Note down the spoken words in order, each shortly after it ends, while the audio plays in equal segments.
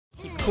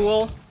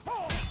cool.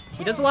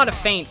 He does a lot of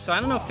feints, so I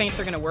don't know if feints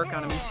are going to work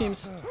on him. He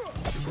seems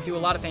to do a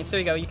lot of feints. There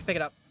you go. You can pick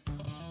it up.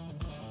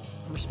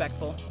 I'm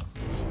respectful.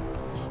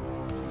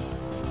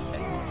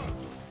 Okay.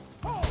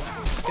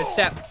 Good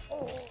step.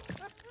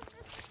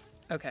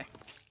 Okay.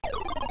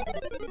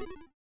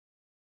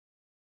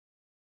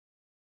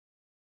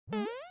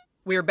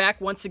 We are back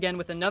once again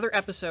with another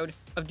episode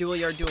of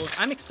Duelyard Duels.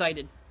 I'm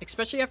excited,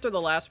 especially after the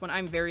last one.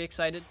 I'm very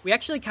excited. We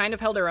actually kind of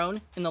held our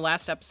own in the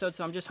last episode,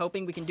 so I'm just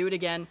hoping we can do it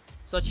again.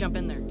 So let's jump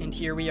in there. And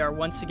here we are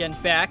once again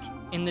back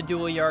in the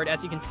Duelyard.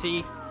 As you can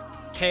see,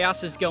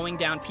 chaos is going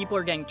down. People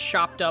are getting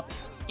chopped up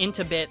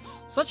into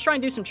bits. So let's try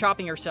and do some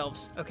chopping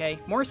ourselves, okay?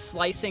 More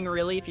slicing,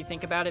 really, if you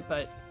think about it,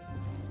 but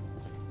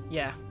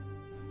yeah.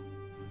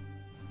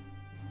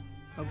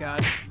 Oh,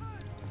 God.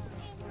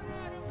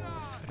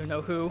 I don't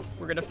know who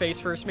we're gonna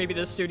face first. Maybe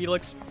this dude, he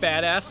looks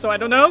badass, so I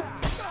don't know.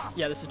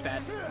 Yeah, this is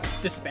bad.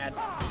 This is bad.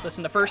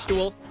 Listen, the first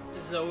duel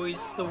is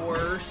always the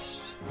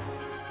worst.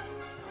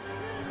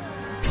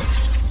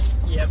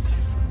 Yep.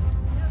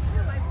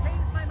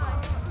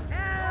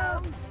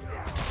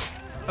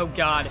 Oh,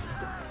 God.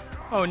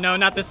 Oh, no,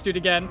 not this dude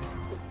again.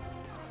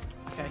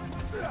 Okay.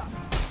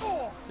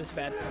 This is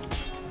bad.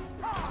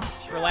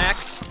 Just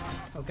relax.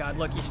 Oh, God,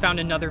 look, he's found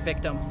another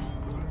victim.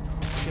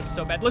 Feels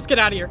so bad. Let's get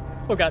out of here.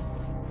 Oh, God.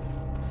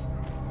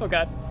 Oh,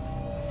 God.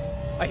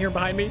 I hear him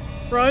behind me.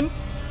 Run!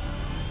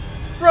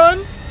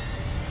 Run!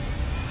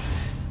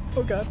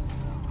 Oh, God.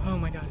 Oh,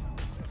 my God.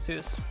 Let's do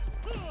this.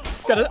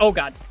 Oh,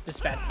 God. This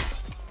is bad.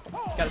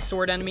 Got a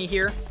sword enemy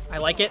here. I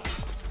like it.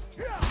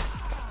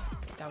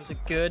 That was a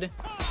good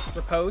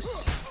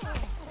riposte.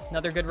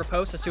 Another good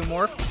riposte. Let's do a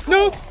morph.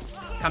 No!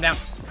 Calm down.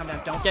 Calm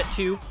down. Don't get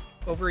too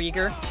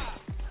overeager.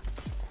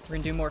 We're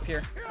gonna do morph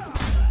here.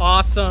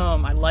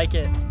 Awesome. I like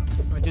it.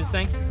 I'm gonna do this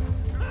thing.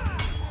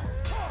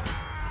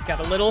 He's got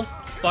a little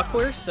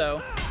buckler,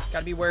 so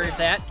gotta be wary of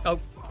that. Oh,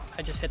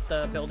 I just hit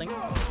the building.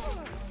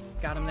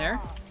 Got him there.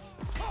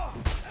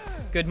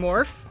 Good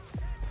morph.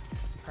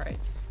 All right,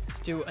 let's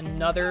do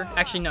another.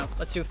 Actually, no,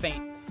 let's do a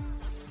feint.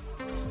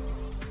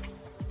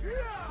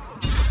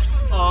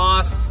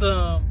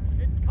 Awesome.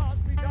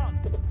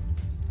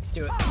 Let's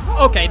do it.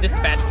 Okay, this is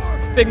bad.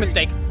 Big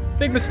mistake.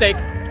 Big mistake.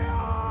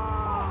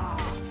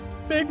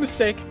 Big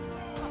mistake.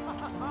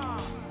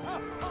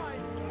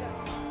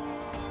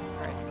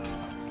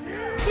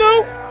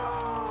 No!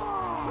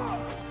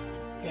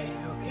 Okay,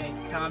 okay.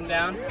 Calm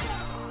down.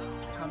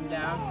 Calm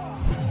down.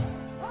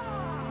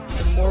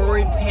 The more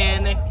we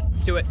panic...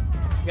 Let's do it.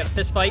 We got a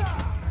fist fight.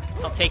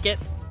 I'll take it.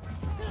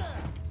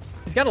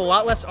 He's got a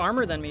lot less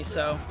armor than me,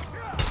 so...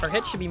 Our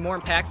hit should be more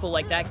impactful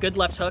like that. Good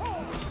left hook.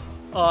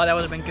 Oh, that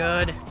would have been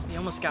good. We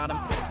almost got him.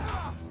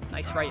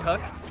 Nice right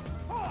hook.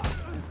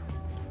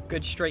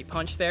 Good straight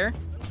punch there.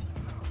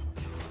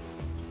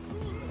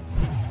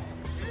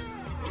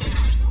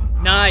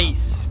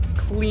 Nice!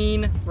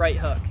 Clean right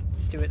hook.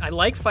 Let's do it. I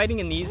like fighting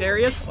in these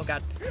areas. Oh,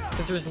 God.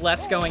 Because there's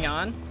less going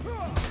on.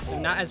 So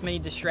not as many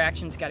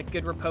distractions. Got a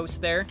good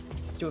riposte there.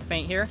 Let's do a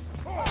feint here.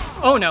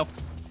 Oh, no.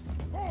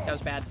 That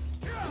was bad.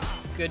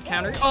 Good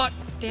counter. Oh,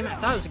 damn it. I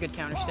thought it was a good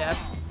counter stab.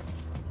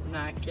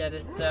 Not get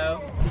it,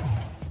 though.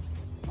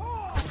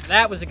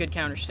 That was a good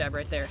counter stab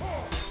right there.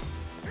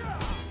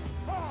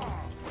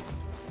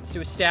 Let's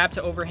do a stab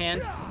to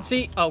overhand.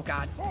 See? Oh,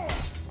 God. I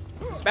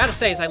was about to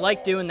say is I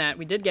like doing that.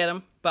 We did get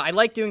him. But I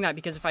like doing that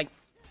because if I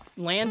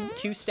land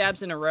 2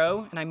 stabs in a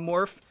row and I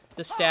morph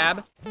the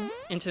stab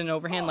into an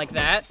overhand like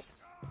that,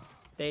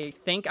 they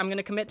think I'm going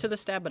to commit to the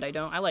stab, but I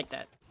don't. I like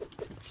that.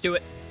 Let's do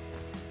it.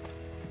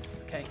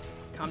 Okay,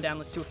 calm down.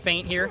 Let's do a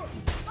feint here.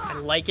 I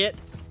like it.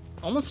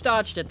 Almost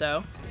dodged it,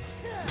 though.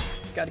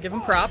 Got to give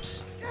him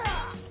props.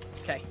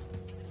 Okay.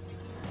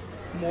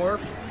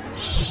 Morph.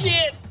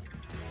 Shit!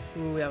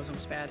 Ooh, that was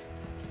almost bad.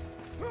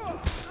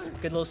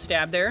 Good little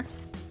stab there.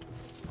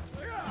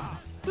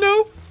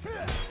 No!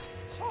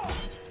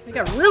 They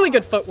got really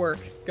good footwork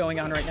going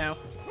on right now.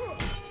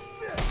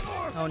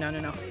 Oh, no, no,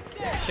 no.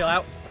 Chill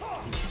out.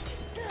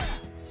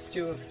 Let's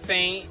do a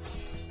feint.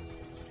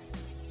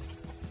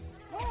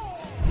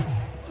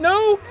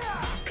 No!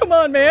 Come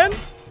on, man!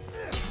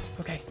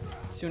 Okay,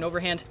 let's do an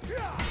overhand.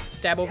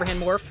 Stab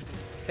overhand morph.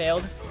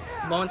 Failed.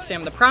 Low on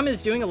stamina. The problem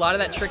is doing a lot of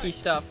that tricky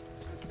stuff.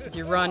 As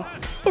you run.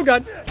 Oh,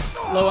 God.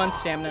 Low on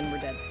stamina and we're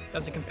dead. That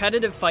was a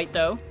competitive fight,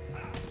 though.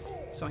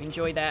 So I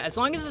enjoy that. As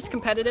long as it's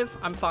competitive,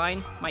 I'm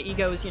fine. My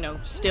ego is, you know,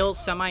 still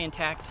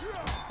semi-intact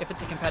if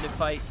it's a competitive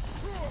fight.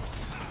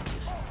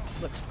 This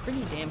looks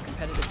pretty damn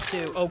competitive,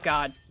 too. Oh,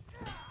 God.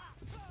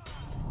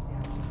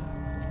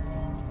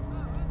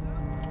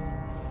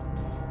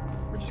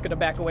 We're just going to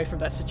back away from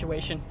that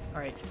situation.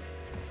 All right.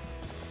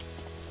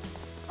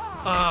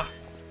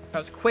 If I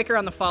was quicker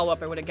on the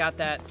follow-up, I would have got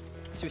that.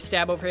 Let's do a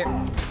stab over here.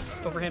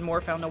 Overhand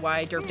morph. I don't know why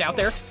I derped out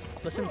there.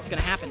 Listen, it's going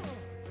to happen.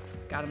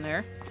 Got him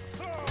there.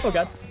 Oh,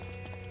 God.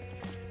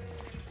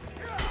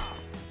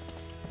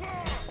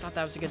 Thought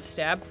that was a good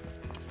stab.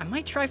 I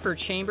might try for a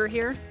chamber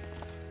here.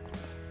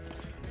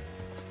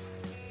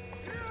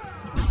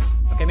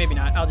 Okay, maybe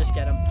not. I'll just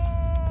get him.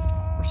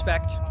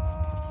 Respect.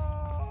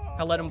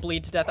 I'll let him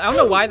bleed to death. I don't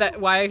know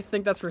why I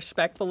think that's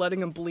respectful,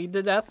 letting him bleed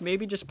to death.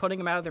 Maybe just putting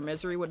him out of their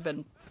misery would have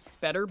been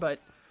better, but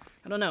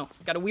I don't know.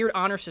 Got a weird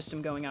honor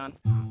system going on.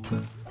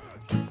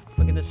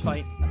 Look at this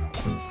fight.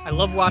 I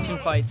love watching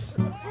fights.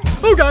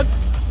 Oh god!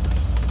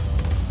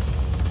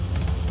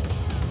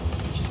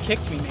 You just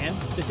kicked me, man.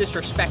 The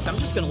disrespect. I'm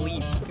just gonna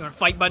leave. You wanna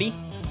fight, buddy?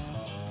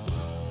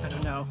 I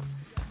don't know.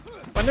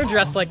 When they're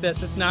dressed like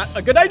this, it's not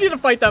a good idea to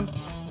fight them.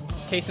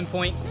 Case in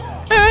point.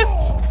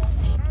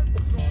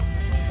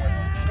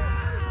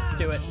 Let's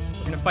do it.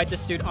 We're gonna fight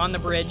this dude on the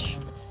bridge.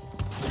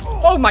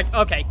 Oh my,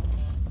 okay.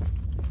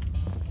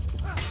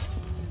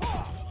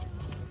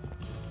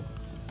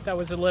 That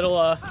was a little,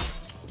 that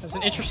was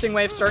an interesting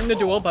way of starting the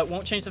duel, but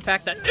won't change the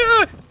fact that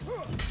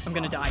I'm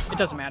gonna die. It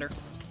doesn't matter.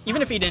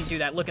 Even if he didn't do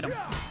that, look at him.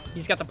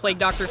 He's got the Plague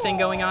Doctor thing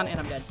going on, and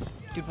I'm dead.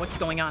 Dude, what's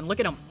going on? Look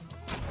at him.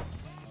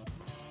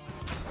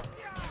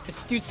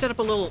 This dude set up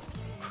a little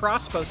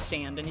crossbow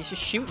stand, and he's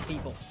just shooting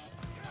people.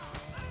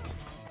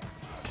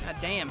 God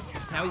damn.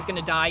 Now he's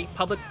gonna die.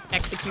 Public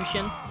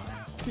execution.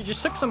 He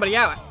just took somebody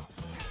out.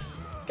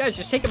 Guys,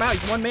 just take him out.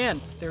 He's one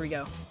man. There we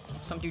go.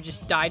 Some dude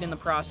just died in the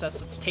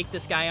process. Let's take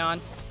this guy on.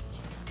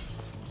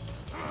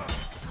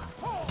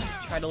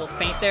 Tried a little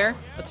feint there.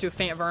 Let's do a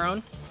feint of our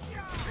own.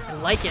 I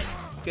like it.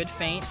 Good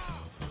feint.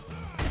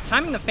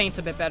 Timing the feint's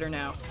a bit better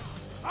now.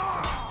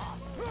 Oh,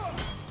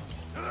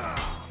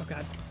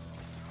 God.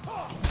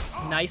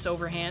 Nice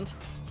overhand.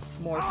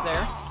 Morph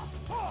there.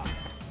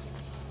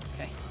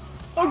 Okay.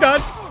 Oh,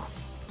 God.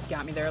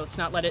 Got me there. Let's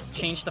not let it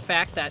change the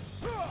fact that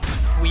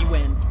we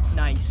win.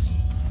 Nice.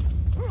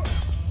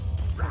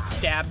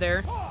 Stab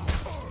there.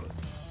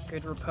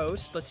 Good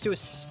riposte. Let's do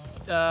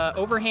a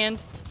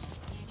overhand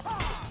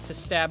to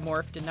stab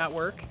morph. Did not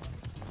work.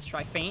 Let's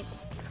try feint.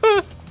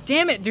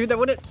 Damn it, dude. That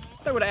would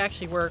have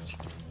actually worked.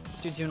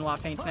 This dude's doing a lot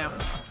of feints now.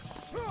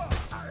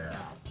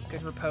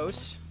 Good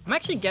riposte. I'm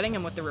actually getting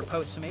him with the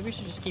riposte, so maybe we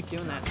should just keep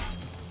doing that.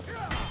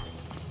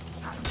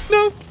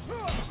 No!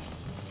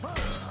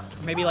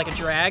 Or maybe like a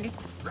drag.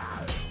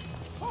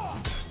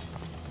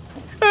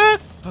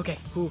 Okay.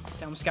 Ooh,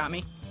 that almost got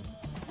me.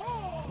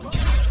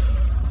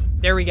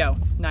 There we go.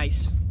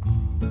 Nice.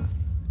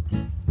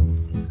 What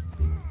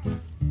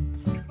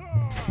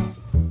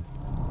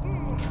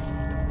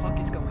the fuck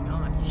is going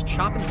on? He's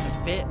chopping him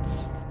to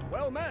bits.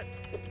 Well met.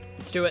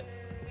 Let's do it.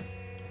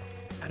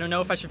 I don't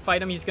know if I should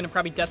fight him. He's gonna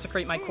probably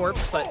desecrate my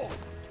corpse, but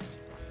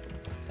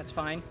that's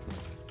fine.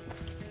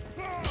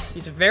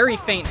 He's very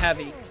feint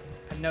heavy.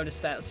 I've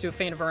noticed that. Let's do a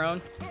feint of our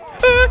own.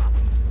 That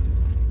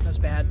was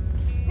bad.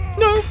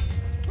 No!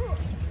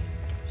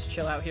 Just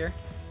chill out here.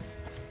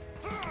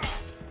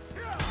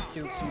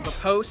 Do some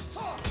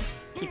ripostes.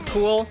 Keep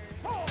cool.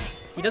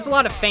 He does a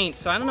lot of feints,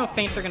 so I don't know if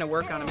feints are going to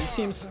work on him. He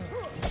seems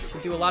to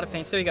do a lot of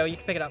feints. There you go. You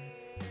can pick it up.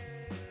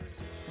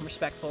 I'm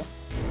respectful.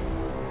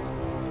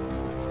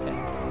 Okay.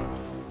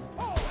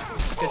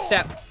 Good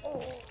step.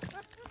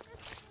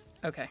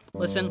 Okay.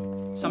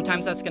 Listen,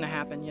 sometimes that's going to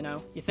happen, you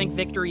know. You think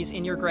victory's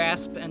in your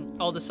grasp, and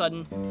all of a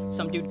sudden,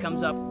 some dude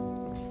comes up,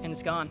 and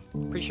it's gone.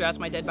 Pretty sure that's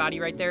my dead body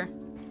right there.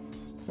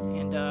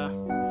 And,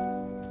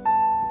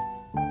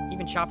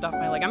 even chopped off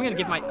my leg. I'm gonna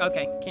give my...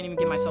 Okay, can't even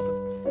give myself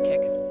a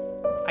kick.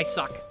 I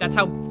suck. That's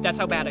how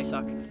bad I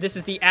suck. This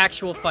is the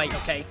actual fight,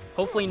 okay?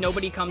 Hopefully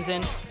nobody comes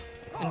in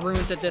and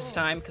ruins it this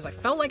time, because I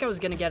felt like I was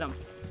gonna get him.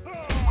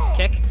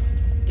 Kick.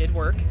 Did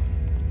work.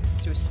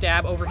 Let's do a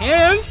stab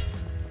overhand.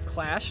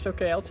 Clashed.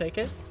 Okay, I'll take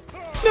it.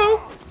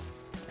 No!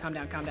 Calm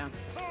down, calm down.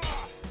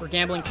 We're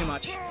gambling too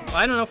much. Well,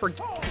 I don't know if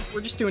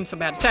we're just doing some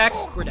bad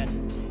attacks. We're dead.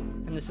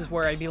 And this is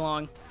where I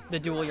belong. The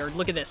Duelyard.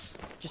 Look at this.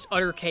 Just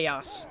utter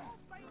chaos.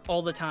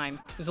 All the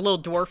time. There's a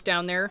little dwarf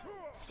down there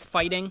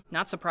fighting.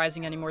 Not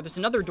surprising anymore. There's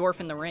another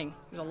dwarf in the ring.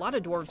 There's a lot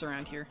of dwarves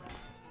around here.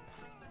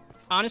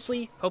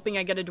 Honestly, hoping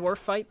I get a dwarf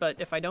fight, but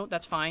if I don't,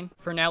 that's fine.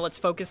 For now, let's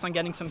focus on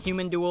getting some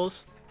human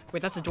duels.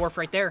 Wait, that's a dwarf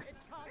right there.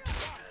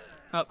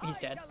 Oh, he's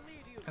dead.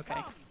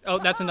 Okay. Oh,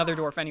 that's another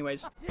dwarf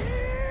anyways.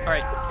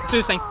 Alright, let's do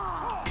this thing.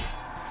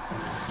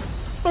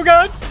 Oh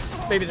god!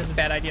 Maybe this is a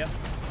bad idea.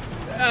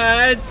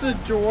 It's a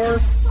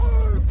dwarf.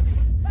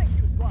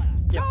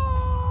 Yep.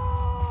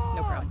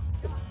 No problem.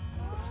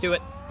 Let's do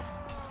it.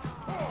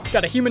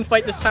 Got a human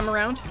fight this time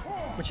around,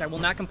 which I will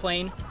not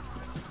complain.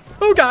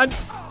 Oh god!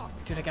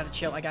 Dude, I gotta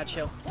chill, I gotta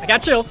chill. I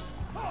gotta chill!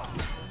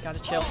 Gotta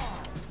chill.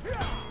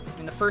 I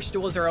mean, the first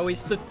duels are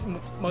always the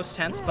most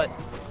tense, but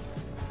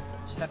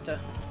just have to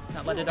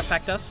not let it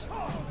affect us.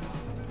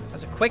 That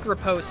was a quick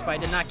riposte, but I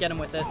did not get him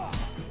with it.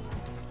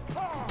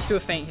 Let's do a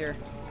feint here.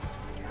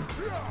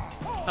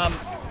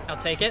 I'll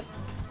take it.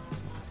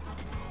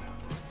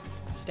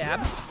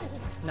 Stab.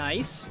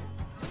 Nice.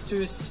 Let's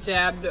do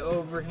stabbed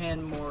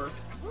overhand morph.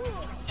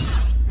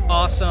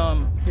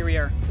 Awesome. Here we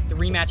are. The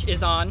rematch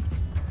is on.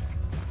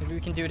 Maybe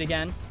we can do it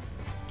again.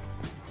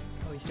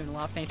 Oh, he's doing a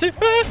lot of feints.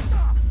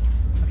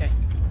 Okay.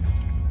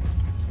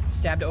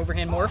 Stabbed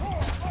overhand morph.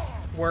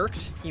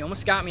 Worked. He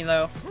almost got me,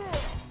 though.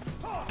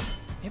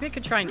 Maybe I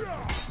could try and...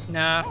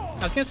 Nah.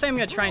 I was going to say I'm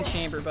going to try and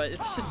chamber, but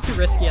it's just too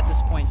risky at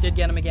this point. Did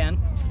get him again.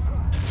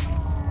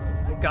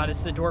 God,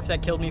 it's the dwarf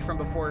that killed me from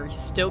before. He's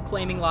still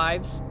claiming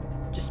lives.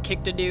 Just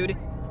kicked a dude.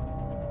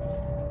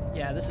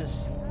 Yeah, this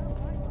is...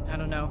 I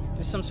don't know.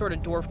 There's some sort of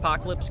dwarf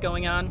apocalypse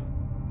going on.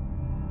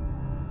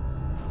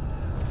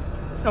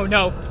 Oh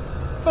no.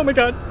 Oh my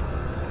god.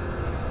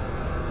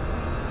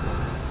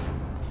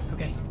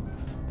 Okay.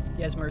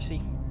 He has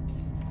mercy.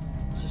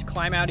 Let's just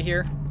climb out of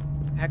here.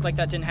 Act like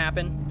that didn't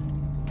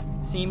happen.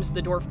 Seems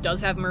the dwarf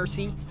does have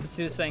mercy. Let's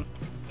do this thing.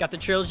 Got the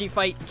trilogy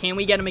fight. Can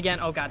we get him again?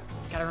 Oh god.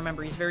 Gotta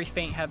remember, he's very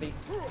feint heavy.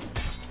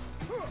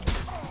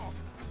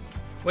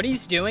 What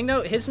he's doing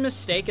though, his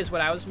mistake is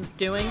what I was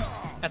doing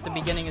at the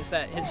beginning, is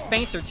that his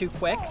feints are too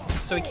quick,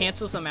 so he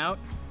cancels them out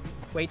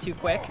way too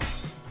quick.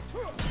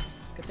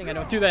 Good thing I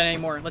don't do that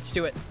anymore. Let's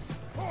do it.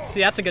 See,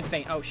 that's a good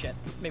feint. Oh shit.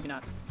 Maybe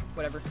not.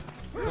 Whatever.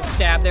 Little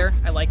stab there.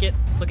 I like it.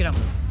 Look at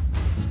him.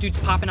 This dude's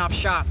popping off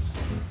shots.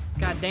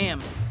 God damn.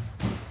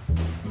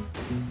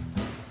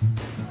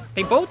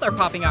 They both are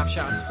popping off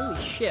shots. Holy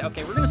shit.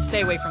 Okay, we're gonna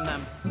stay away from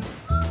them.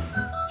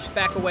 Just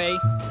back away.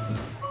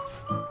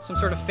 Some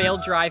sort of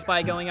failed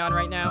drive-by going on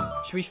right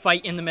now. Should we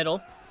fight in the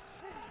middle?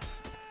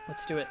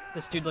 Let's do it.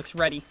 This dude looks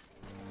ready.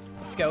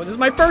 Let's go. This is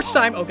my first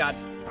time. Oh god.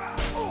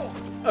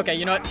 Okay,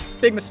 you know what?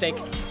 Big mistake.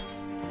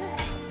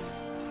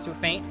 Let's do a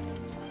feint.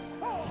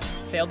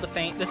 Failed the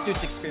feint. This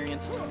dude's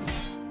experienced.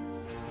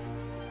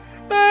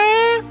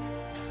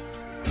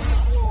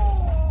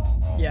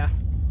 Yeah.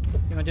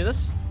 You wanna do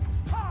this?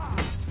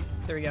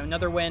 There we go.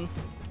 Another win.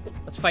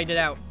 Let's fight it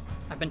out.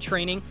 I've been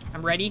training.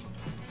 I'm ready.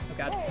 Oh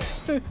god.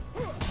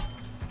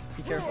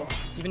 Be careful.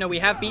 Even though we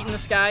have beaten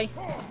this guy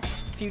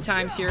a few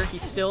times here, he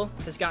still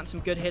has gotten some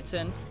good hits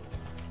in.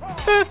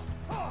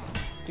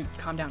 Dude,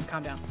 calm down,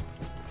 calm down.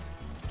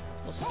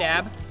 Little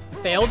stab.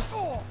 Failed.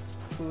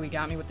 Ooh, he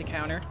got me with the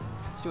counter.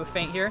 Let's do a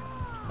feint here.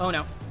 Oh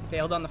no.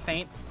 Failed on the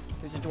feint.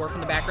 There's a dwarf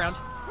in the background.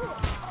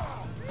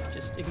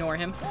 Just ignore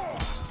him.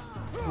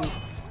 Ooh.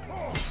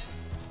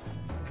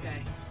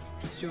 Okay.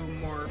 Let's do a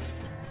morph.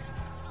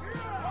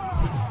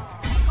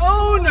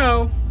 Oh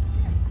no!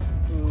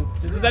 Ooh,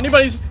 this is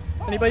anybody's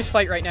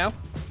fight right now.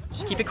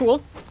 Just keep it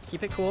cool.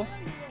 Keep it cool.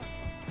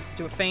 Let's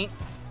do a feint.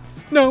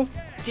 No!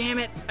 Damn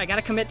it! I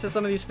gotta commit to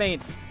some of these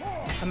feints.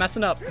 I'm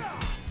messing up. God,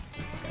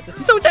 this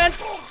is so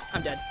tense!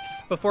 I'm dead.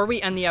 Before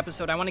we end the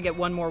episode, I want to get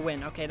one more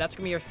win. Okay, that's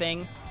gonna be our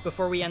thing.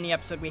 Before we end the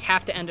episode, we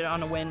have to end it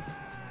on a win.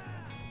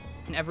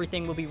 And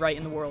everything will be right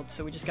in the world.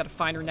 So we just gotta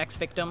find our next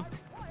victim.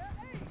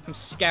 I'm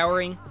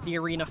scouring the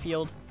arena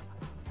field.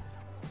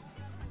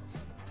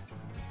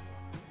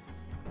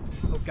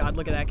 Oh god,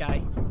 look at that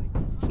guy.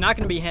 It's not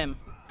gonna be him.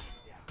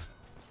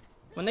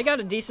 When they got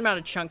a decent amount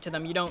of chunk to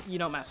them, you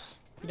don't mess.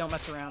 You don't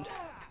mess around.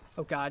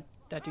 Oh god,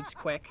 that dude's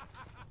quick.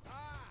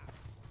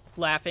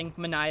 Laughing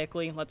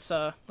maniacally. Let's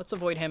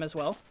avoid him as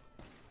well.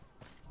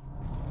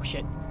 Oh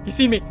shit. He's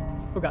seen me.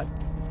 Oh god.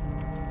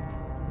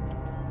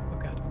 Oh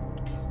god.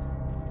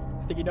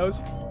 I think he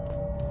knows.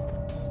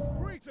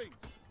 Greetings.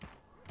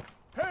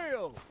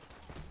 Hail.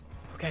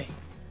 Okay.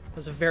 That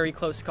was a very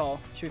close call.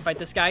 Should we fight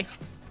this guy?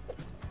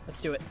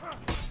 Let's do it.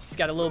 He's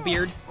got a little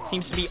beard.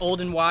 Seems to be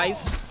old and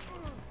wise.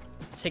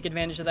 Let's take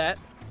advantage of that.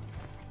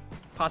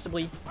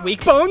 Possibly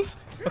weak bones.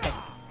 Okay.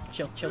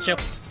 Chill, chill, chill.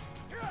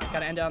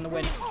 Gotta end it on the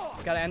win.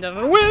 Gotta end it on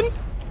the win.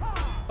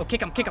 Oh,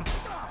 kick him, kick him.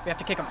 We have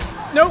to kick him.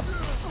 Nope.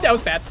 That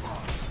was bad.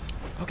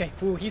 Okay.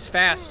 Ooh, he's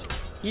fast.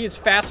 He is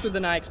faster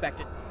than I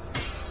expected.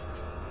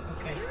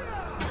 Okay.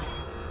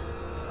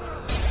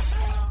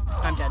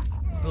 I'm dead.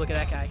 Oh, look at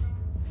that guy.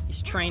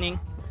 He's training.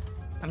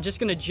 I'm just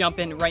gonna jump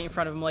in right in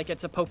front of him like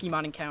it's a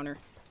Pokemon encounter.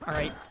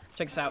 Alright,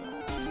 check this out.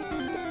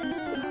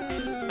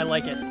 I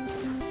like it.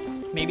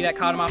 Maybe that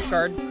caught him off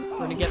guard. We're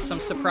gonna get some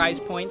surprise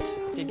points.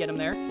 Did get him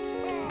there.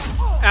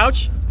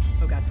 Ouch!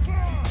 Oh god.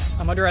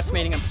 I'm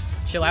underestimating him.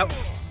 Chill out.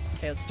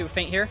 Okay, let's do a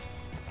feint here.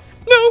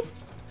 No!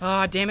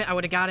 Ah, damn it, I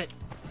would've got it.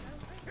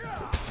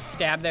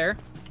 Stab there.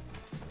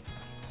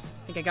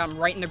 I think I got him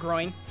right in the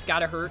groin. It's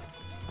gotta hurt.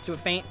 Let's do a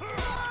feint.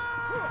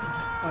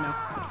 Oh no.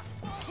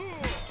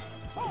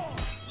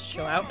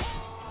 Chill out.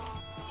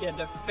 Let's get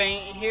a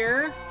feint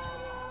here.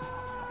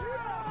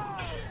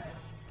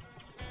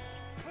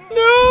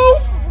 No!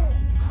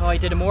 Oh, I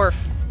did a morph.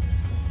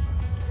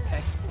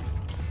 Okay.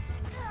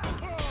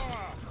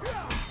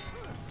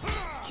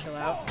 Chill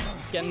out.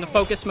 Let's get into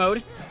focus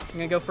mode. I'm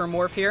gonna go for a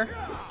morph here.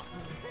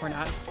 Or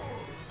not.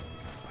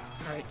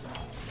 Alright.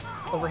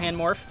 Overhand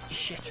morph.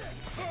 Shit.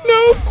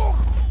 No!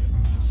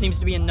 Seems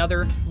to be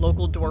another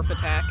local dwarf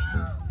attack,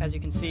 as you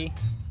can see.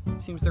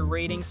 Seems they're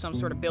raiding some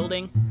sort of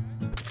building.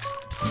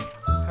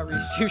 However,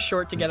 he's too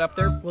short to get up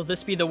there. Will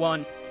this be the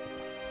one?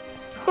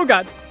 Oh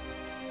god.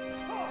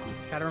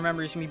 Gotta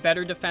remember, he's gonna be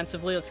better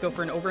defensively. Let's go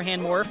for an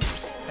overhand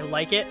morph. I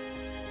like it.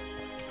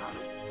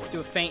 Let's do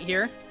a feint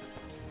here.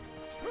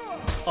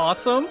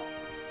 Awesome.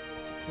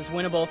 This is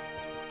winnable.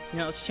 You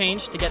know, let's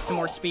change to get some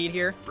more speed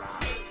here.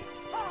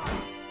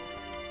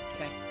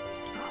 Okay.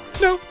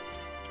 No!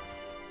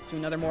 Let's do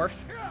another morph.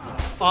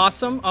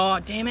 Awesome. Oh,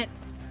 damn it.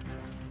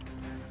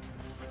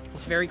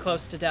 It's very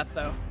close to death,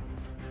 though.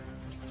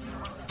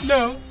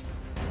 No!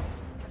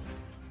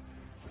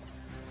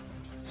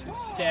 Let's do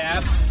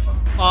stab.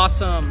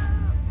 Awesome.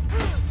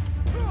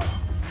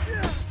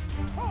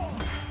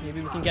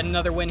 Maybe we can get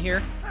another win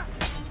here.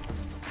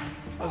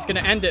 I was gonna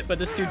end it, but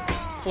this dude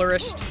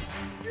flourished.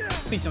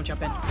 Please don't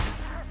jump in.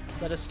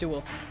 Let us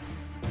duel.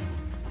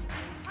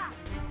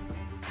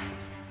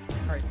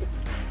 Alright.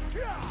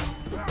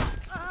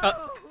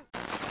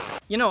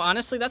 You know,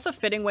 honestly, that's a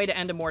fitting way to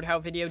end a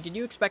Mordhau video. Did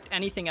you expect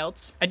anything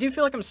else? I do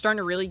feel like I'm starting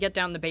to really get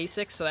down the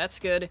basics, so that's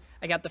good.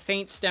 I got the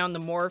feints down, the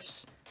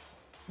morphs.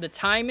 The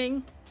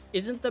timing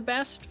isn't the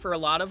best for a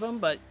lot of them,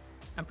 but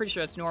I'm pretty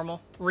sure that's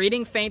normal.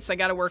 Reading feints, I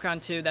gotta work on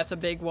too. That's a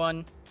big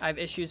one I have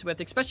issues with,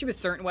 especially with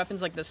certain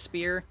weapons like the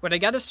spear. What I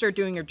gotta start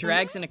doing are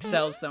drags and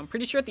excels, though. I'm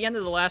pretty sure at the end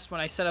of the last one,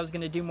 I said I was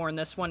gonna do more in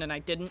this one, and I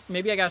didn't.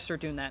 Maybe I gotta start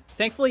doing that.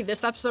 Thankfully,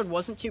 this episode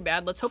wasn't too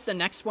bad. Let's hope the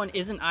next one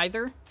isn't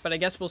either, but I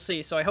guess we'll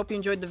see. So I hope you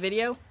enjoyed the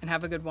video, and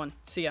have a good one.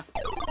 See ya.